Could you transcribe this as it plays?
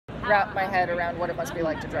wrap my head around what it must be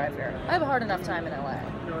like to drive here. I have a hard enough time in LA.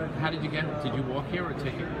 How did you get? Did you walk here or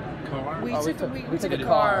take a car? We took a car.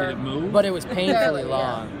 car. Did it move? But it was painfully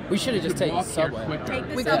long. Yeah. We should have just taken the subway.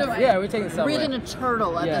 We could have Yeah, we're taking the subway. ridden a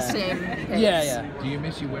turtle at the same pace. Yeah. Do you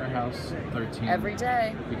miss your Warehouse 13? Every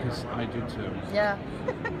day. Because I do too. Yeah.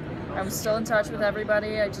 I'm still in touch with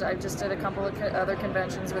everybody. I just did a couple of other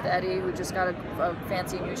conventions with Eddie, who just got a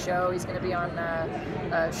fancy new show. He's going to be on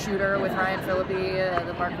Shooter with Ryan Phillippe,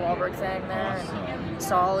 the Mark Wahlberg thing there. Awesome. And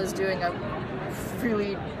Saul is doing a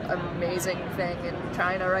really amazing thing in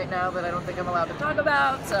China right now that I don't think I'm allowed to talk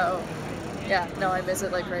about. So, yeah, no, I miss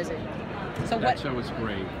it like crazy. So That show was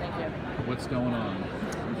great. Thank you. What's going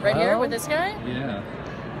on? Right here with this guy? Yeah.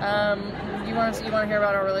 You want to hear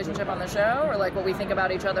about our relationship on the show, or like what we think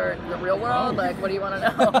about each other in the real world? Like, what do you want to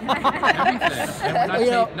know? Everything. And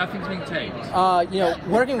we're not nothing's being taped.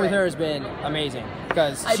 Working with her has been amazing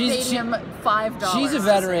because I paid him $5. She's a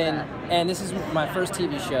veteran, and this is my first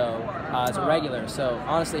TV show as a regular. So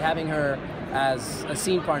honestly, having her as a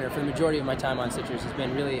scene partner for the majority of my time on Citrus has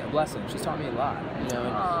been really a blessing. She's taught me a lot,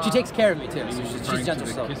 and she takes care of me too. So she's gentle.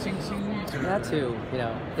 To the kissing scenes? That too,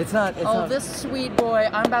 It's not. This sweet boy!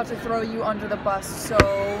 I'm about to throw you under the bus so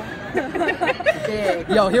big.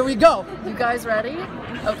 Yo, here we go. You guys ready?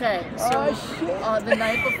 Okay. So the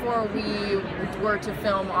night before we were to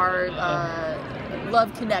film our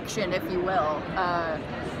love connection, if you will.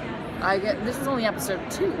 This is only episode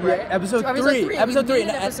 2, right? Yeah, episode 3. Episode 3.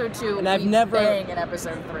 Episode 2. And I've never bang in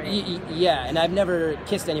episode 3. Yeah, and I've never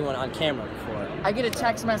kissed anyone on camera before. I get a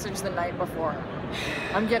text message the night before.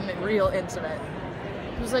 I'm getting it real intimate.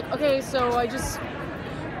 He was like, okay, so I just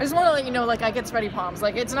want to let you know, like, I get sweaty palms.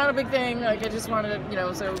 Like, it's not a big thing. Like, I just wanted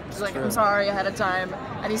to, so just like, I'm sorry ahead of time.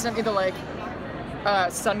 And he sent me the, like,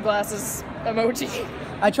 sunglasses emoji.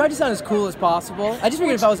 I tried to sound as cool as possible. I just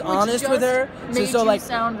figured if I was honest with her, made you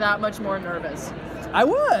sound that much more nervous. I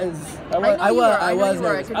was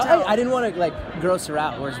nervous. I didn't want to like gross her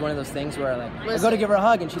out. Where it's one of those things where like I go to give her a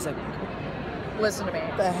hug and she's like, listen to me.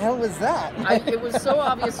 What the hell was that? It was so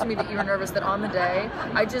obvious to me that you were nervous that on the day,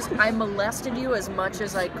 I molested you as much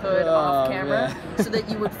as I could off camera so that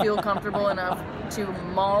you would feel comfortable enough to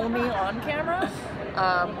maul me on camera.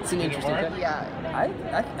 It's an interesting thing. Yeah.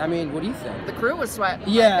 I mean, what do you think? The crew was sweating.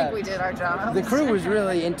 Yeah. I think we did our job. The crew was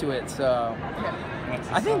really into it, so yeah.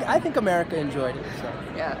 I think America enjoyed it. So.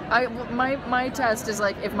 Yeah. My test is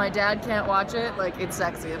like if my dad can't watch it, like it's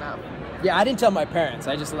sexy enough. Yeah, I didn't tell my parents.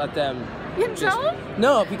 I just let them. You didn't tell them?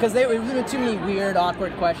 No, because they were doing too many weird,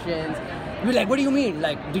 awkward questions. We were like, what do you mean?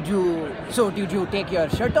 Like, did you take your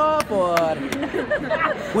shirt off or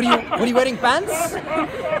were you wearing pants?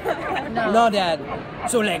 No, Dad.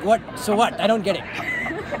 So like what? So what? I don't get it.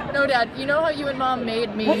 No, Dad. You know how you and Mom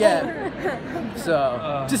made me? Yeah.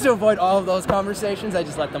 So just to avoid all of those conversations, I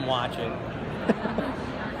just let them watch it.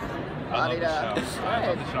 I love the show. I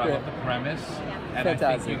love the show. I love the premise. And Fantastic.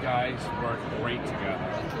 I think you guys work great together.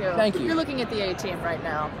 Thank you. Thank you. You're looking at the A-team right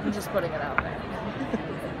now. I'm just putting it out there.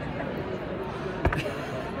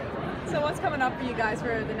 So what's coming up for you guys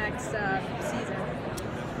for the next season?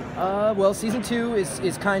 Well, season 2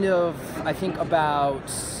 is kind of, I think,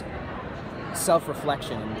 about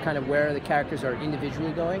self-reflection and kind of where the characters are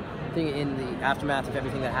individually going. I think in the aftermath of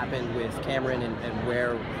everything that happened with Cameron and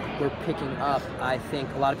where we're picking up, I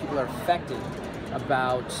think a lot of people are affected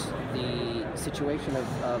about the situation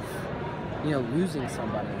of losing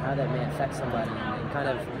somebody, how that may affect somebody, and kind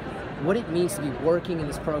of what it means to be working in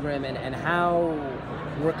this program and how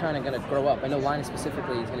we're kind of going to grow up. I know Linus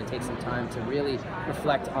specifically is going to take some time to really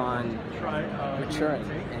reflect on maturing,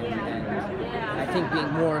 and I think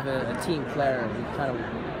being more of a team player, we kind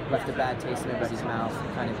of left a bad taste in everybody's mouth,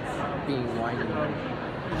 kind of being whiny,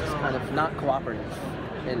 just kind of not cooperative.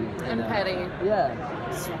 And petty. Yeah.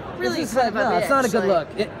 It's really it's kind of a bitch. It's not a good look.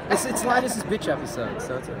 It's Linus's bitch episode,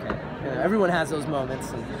 so it's okay. Everyone has those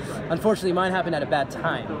moments, and unfortunately mine happened at a bad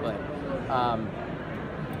time, but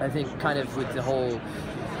I think kind of with the whole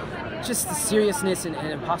just the seriousness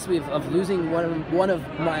and possibly of losing one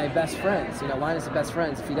of my best friends. Linus' best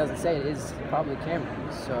friends, if he doesn't say it, is probably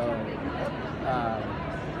Cameron. So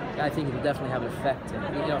I think it will definitely have an effect,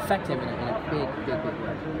 affect him in a big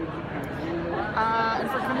way. And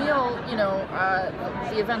for Camille,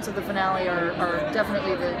 the events of the finale are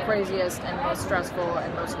definitely the craziest and most stressful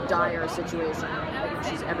and most dire situation that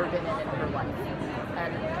she's ever been in her life.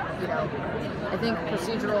 And, I think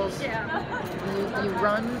procedurals, you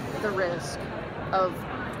run the risk of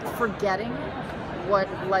forgetting what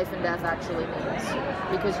life and death actually means.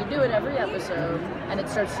 Because you do it every episode, and it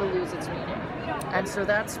starts to lose its meaning. And so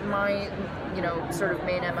that's my, sort of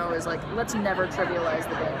main MO is like, let's never trivialize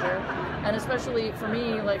the danger. And especially for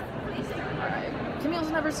me, like,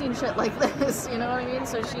 Camille's never seen shit like this, you know what I mean?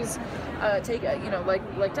 So she's, like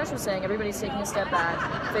Tesh was saying, everybody's taking a step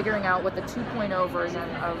back, figuring out what the 2.0 version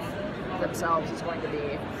of themselves is going to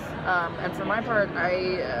be. And for my part,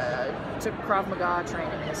 I took Krav Maga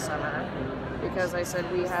training this summer because I said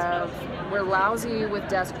we're lousy with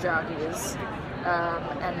desk jockeys.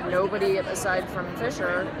 And nobody aside from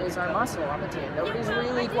Fisher is our muscle on the team. Nobody's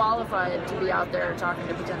really qualified to be out there talking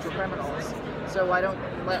to potential criminals. So I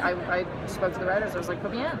spoke to the writers. I was like,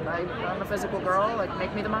 put me in. I'm a physical girl. Like,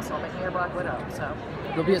 make me the muscle. Make me your Black Widow. So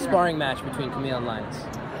there'll be a sparring match between Camille and Linus.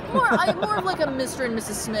 More of like a Mr. and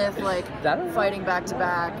Mrs. Smith, like fighting back to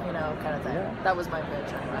back, kind of thing. Yeah. That was my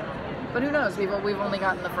pitch. Anyway. But who knows? We've only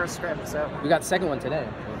gotten the first script, so we got the second one today.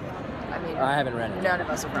 I mean, I haven't read it. None of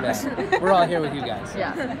us are promised. Yeah. We're all here with you guys.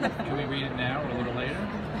 Yeah. Can we read it now or a little later?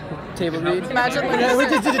 Table read. Imagine we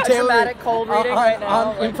just did a table dramatic cold reading right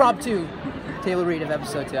now. Impromptu table read of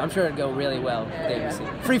episode 2. I'm sure it'd go really well. Yeah.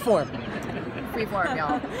 Free form. Free form,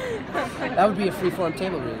 y'all. That would be a free form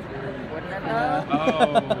table read. Wouldn't it?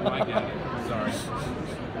 Oh, I get it. Sorry.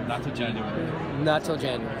 Not till January. Not till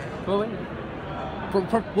January.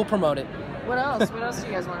 We'll promote it. What else? What else do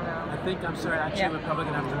you guys want to know? I think, I'm sorry, actually, we're probably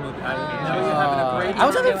going to have to move. I know you're having a great time. I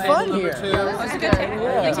was having fun here. This is good.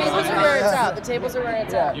 The tables are where it's at. The tables are where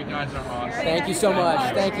it's at. You guys are awesome. Thank you so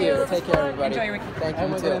much. Thank you. Take care, everybody. Enjoy your weekend. Thank you.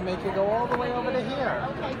 And we're going to make you go all the way over to here.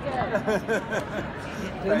 Okay, good.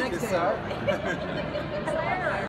 The next day.